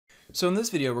So in this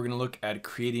video, we're going to look at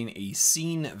creating a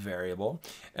scene variable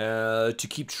to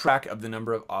keep track of the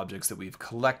number of objects that we've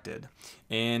collected.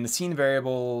 And the scene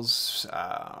variables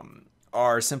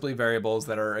are simply variables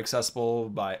that are accessible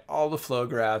by all the flow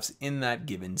graphs in that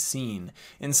given scene.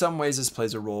 In some ways, this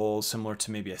plays a role similar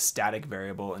to maybe a static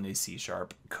variable in a C#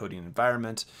 coding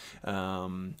environment,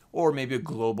 or maybe a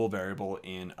global variable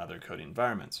in other coding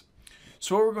environments.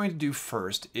 So what we're going to do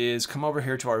first is come over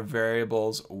here to our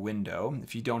variables window.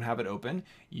 If you don't have it open,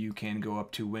 you can go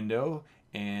up to window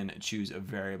and choose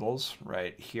variables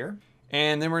right here.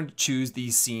 And then we're going to choose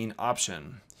the scene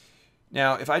option.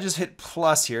 Now, if I just hit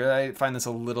plus here, I find this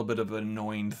a little bit of an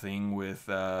annoying thing with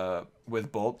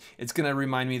Bolt. It's going to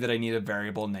remind me that I need a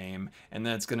variable name, and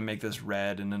then it's going to make this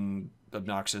red and then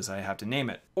obnoxious. I have to name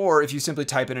it. Or if you simply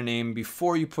type in a name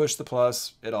before you push the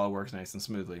plus, it all works nice and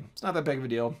smoothly. It's not that big of a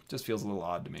deal, just feels a little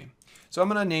odd to me. So I'm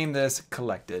going to name this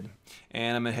collected,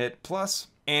 and I'm going to hit plus.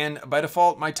 And by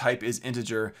default, my type is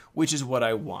integer, which is what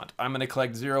I want. I'm going to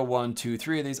collect 0, 1, 2,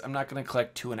 3 of these. I'm not going to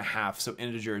collect 2.5, so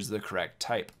integer is the correct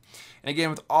type. And again,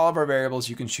 with all of our variables,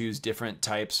 you can choose different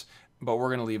types, but we're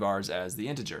going to leave ours as the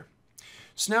integer.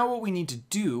 So now what we need to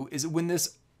do is when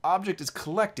this object is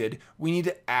collected, we need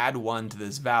to add 1 to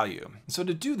this value. So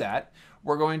to do that,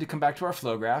 we're going to come back to our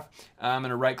flow graph. I'm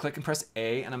going to right click and press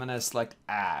A, and I'm going to select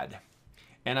add.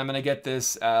 And I'm going to get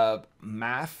this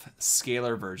math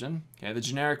scalar version. Okay, the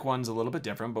generic one's a little bit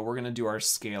different, but we're going to do our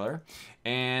scalar.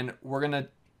 And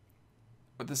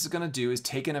what this is going to do is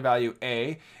take in a value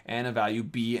A and a value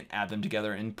B and add them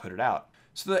together and put it out.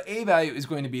 So the A value is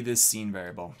going to be this scene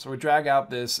variable. So we drag out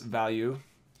this value,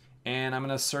 and I'm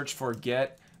going to search for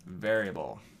get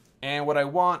variable. And what I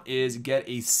want is get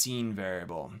a scene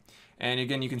variable. And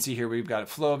again, you can see here we've got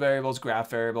flow variables,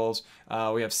 graph variables,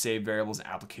 we have save variables, and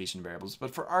application variables. But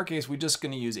for our case, we're just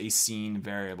going to use a scene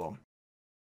variable.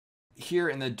 Here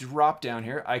in the drop down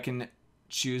here, I can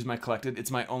choose my collected.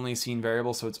 It's my only scene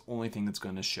variable, so it's the only thing that's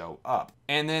going to show up.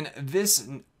 And then this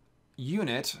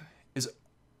unit is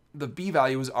the B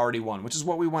value is already 1, which is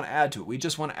what we want to add to it. We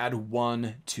just want to add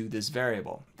 1 to this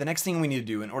variable. The next thing we need to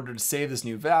do in order to save this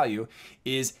new value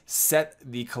is set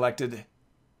the collected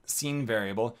scene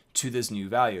variable to this new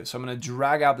value. So I'm going to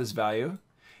drag out this value,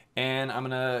 and I'm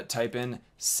going to type in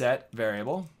set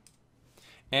variable.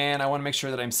 And I want to make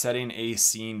sure that I'm setting a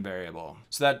scene variable.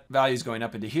 So that value is going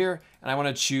up into here, and I want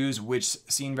to choose which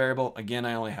scene variable. Again,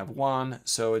 I only have 1,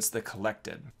 so it's the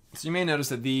collected. So you may notice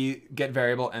that the get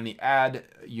variable and the add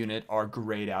unit are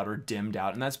grayed out or dimmed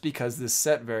out, and that's because this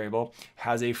set variable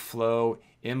has a flow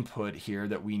input here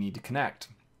that we need to connect.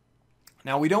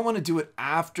 Now, we don't want to do it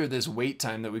after this wait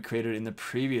time that we created in the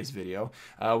previous video.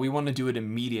 We want to do it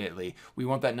immediately. We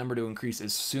want that number to increase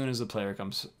as soon as the player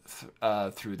comes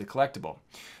through the collectible.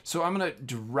 So I'm going to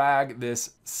drag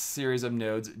this series of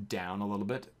nodes down a little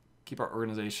bit, keep our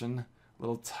organization a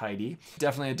little tidy.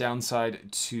 Definitely a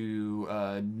downside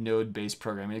to node-based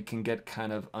programming. It can get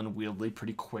kind of unwieldy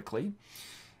pretty quickly.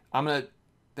 I'm going to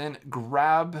then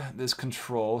grab this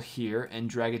control here and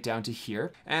drag it down to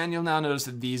here. And you'll now notice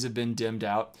that these have been dimmed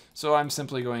out. So I'm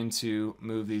simply going to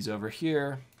move these over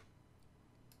here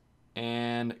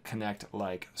and connect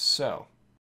like so.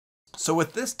 So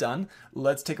with this done,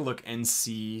 let's take a look and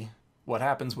see what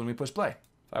happens when we push play.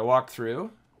 If I walk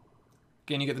through,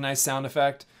 again, you get the nice sound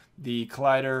effect. The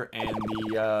collider and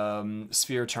the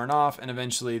sphere turn off, and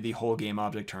eventually the whole game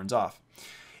object turns off.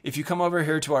 If you come over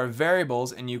here to our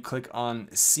variables and you click on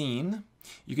scene,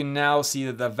 you can now see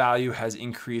that the value has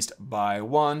increased by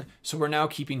 1. So we're now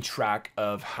keeping track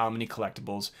of how many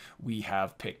collectibles we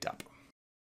have picked up.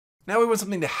 Now we want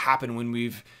something to happen when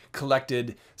we've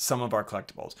collected some of our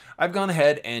collectibles. I've gone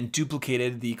ahead and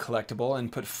duplicated the collectible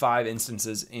and put 5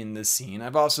 instances in the scene.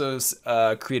 I've also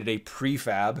created a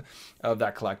prefab of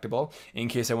that collectible in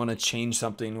case I want to change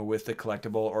something with the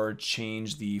collectible or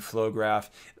change the flow graph.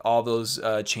 All those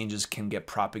changes can get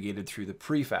propagated through the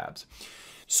prefabs.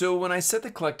 So when I set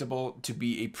the collectible to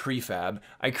be a prefab,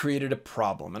 I created a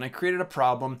problem. And I created a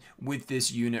problem with this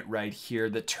unit right here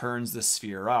that turns the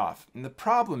sphere off. And the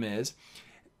problem is,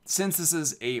 since this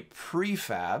is a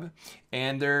prefab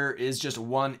and there is just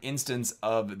one instance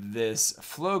of this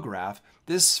flow graph,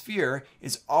 this sphere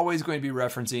is always going to be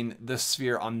referencing the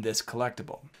sphere on this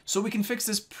collectible. So we can fix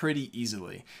this pretty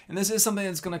easily. And this is something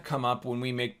that's going to come up when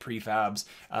we make prefabs.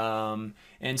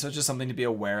 And so it's just something to be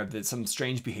aware of, that some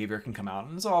strange behavior can come out,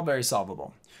 and it's all very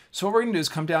solvable. So what we're going to do is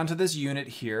come down to this unit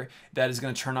here that is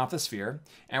going to turn off the sphere,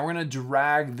 and we're going to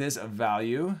drag this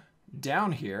value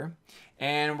down here,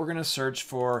 and we're going to search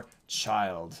for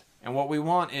child. And what we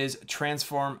want is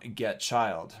transform get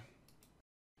child.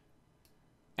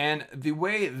 And the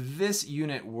way this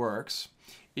unit works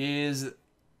is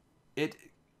it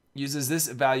uses this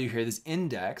value here, this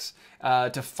index,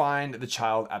 to find the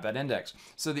child at that index.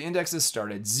 So the index is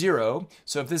start at 0.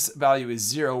 So if this value is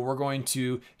 0, we're going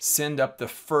to send up the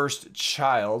first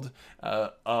child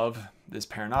of this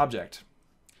parent object,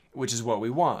 which is what we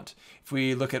want. If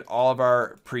we look at all of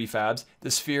our prefabs,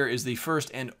 the sphere is the first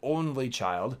and only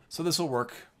child, so this will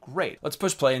work great. Let's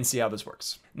push play and see how this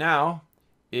works. Now,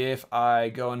 if I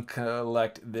go and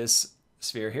collect this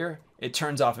sphere here, it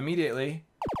turns off immediately,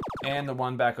 and the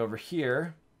one back over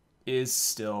here is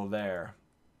still there.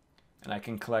 And I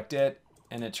can collect it,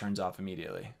 and it turns off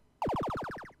immediately.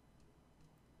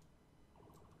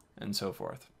 And so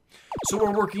forth. So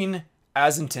we're working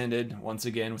as intended, once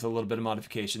again, with a little bit of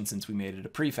modification since we made it a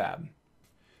prefab.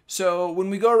 So when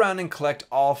we go around and collect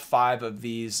all 5 of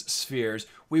these spheres,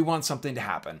 we want something to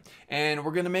happen. And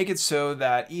we're going to make it so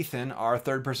that Ethan, our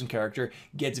third-person character,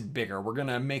 gets bigger. We're going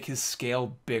to make his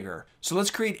scale bigger. So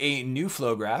let's create a new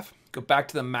flow graph, go back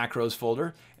to the macros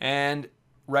folder, and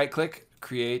right-click,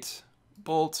 create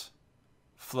bolt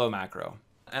flow macro.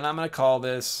 And I'm going to call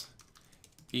this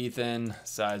Ethan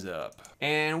size up.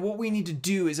 And what we need to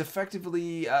do is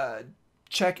effectively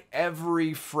check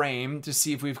every frame to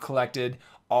see if we've collected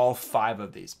all 5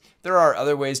 of these. There are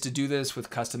other ways to do this with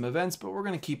custom events, but we're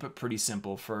going to keep it pretty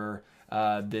simple for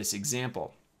this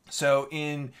example. So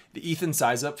in the Ethan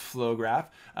size up flow graph,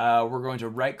 we're going to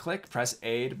right click, press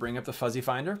A to bring up the fuzzy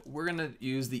finder. We're going to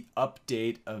use the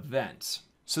update event.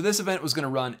 So this event was going to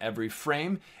run every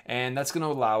frame, and that's going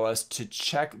to allow us to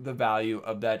check the value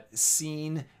of that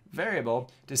scene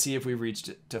variable to see if we've reached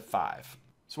it to 5.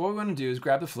 So what we want to do is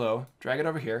grab the flow, drag it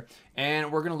over here,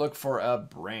 and we're going to look for a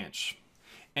branch.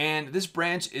 And this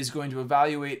branch is going to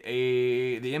evaluate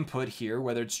the input here,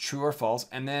 whether it's true or false,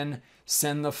 and then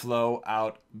send the flow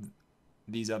out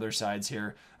these other sides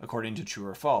here according to true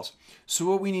or false. So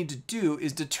what we need to do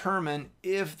is determine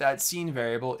if that scene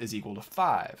variable is equal to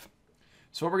 5.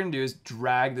 So what we're going to do is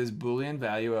drag this Boolean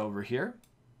value over here.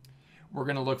 We're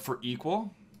going to look for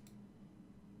equal.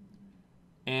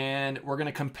 And we're going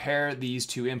to compare these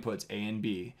two inputs, A and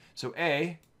B. So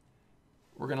A,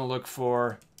 we're going to look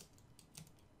for,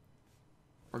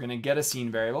 we're going to get a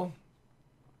scene variable.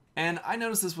 And I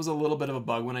noticed this was a little bit of a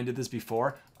bug when I did this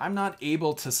before. I'm not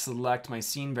able to select my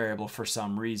scene variable for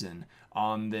some reason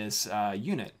on this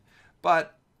unit.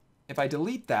 But if I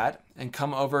delete that and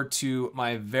come over to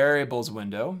my variables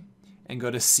window and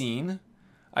go to scene,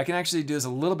 I can actually do this a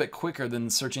little bit quicker than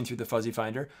searching through the fuzzy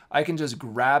finder. I can just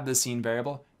grab the scene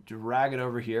variable, drag it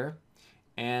over here,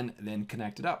 and then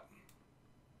connect it up.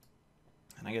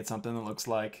 And I get something that looks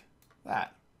like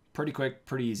that. Pretty quick,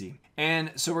 pretty easy.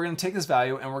 And so we're going to take this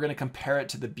value and we're going to compare it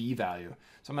to the B value.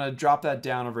 So I'm going to drop that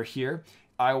down over here.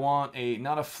 I want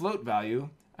not a float value,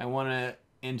 I want an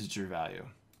integer value.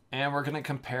 And we're going to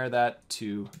compare that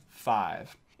to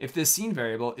 5. If this scene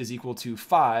variable is equal to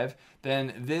 5,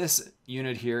 then this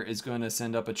unit here is going to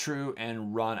send up a true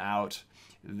and run out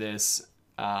this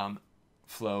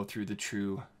flow through the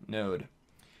true node.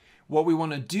 What we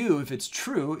want to do if it's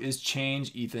true is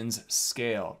change Ethan's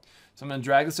scale. So I'm going to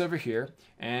drag this over here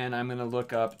and I'm going to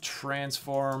look up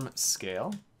transform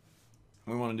scale.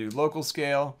 We want to do local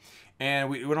scale, and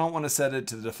we don't want to set it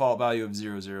to the default value of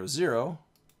 0, 0, 0.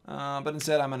 But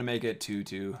instead I'm going to make it 2,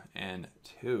 2, and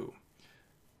 2.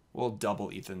 We'll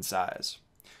double Ethan's size.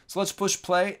 So let's push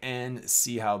play and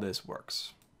see how this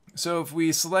works. So if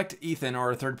we select Ethan,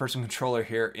 or a third-person controller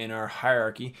here in our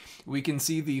hierarchy, we can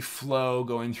see the flow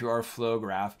going through our flow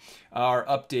graph. Our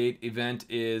update event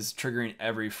is triggering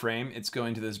every frame. It's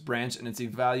going to this branch and it's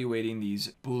evaluating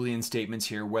these Boolean statements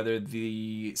here, whether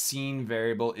the scene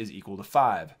variable is equal to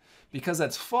 5. Because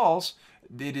that's false,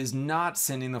 it is not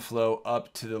sending the flow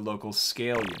up to the local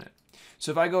scale unit.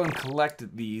 So if I go and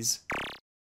collect these,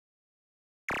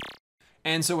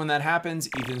 and so when that happens,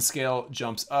 Ethan's scale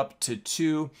jumps up to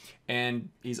 2, and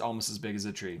he's almost as big as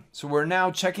a tree. So we're now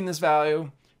checking this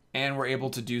value, and we're able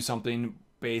to do something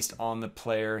based on the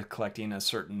player collecting a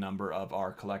certain number of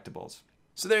our collectibles.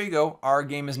 So there you go. Our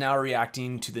game is now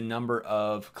reacting to the number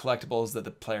of collectibles that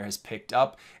the player has picked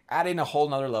up, adding a whole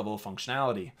nother level of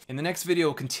functionality. In the next video,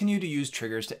 we'll continue to use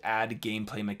triggers to add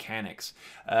gameplay mechanics.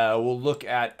 We'll look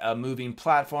at a moving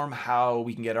platform, how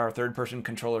we can get our third-person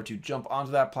controller to jump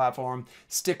onto that platform,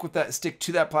 stick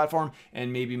to that platform,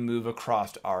 and maybe move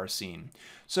across our scene.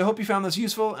 So I hope you found this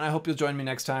useful, and I hope you'll join me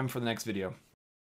next time for the next video.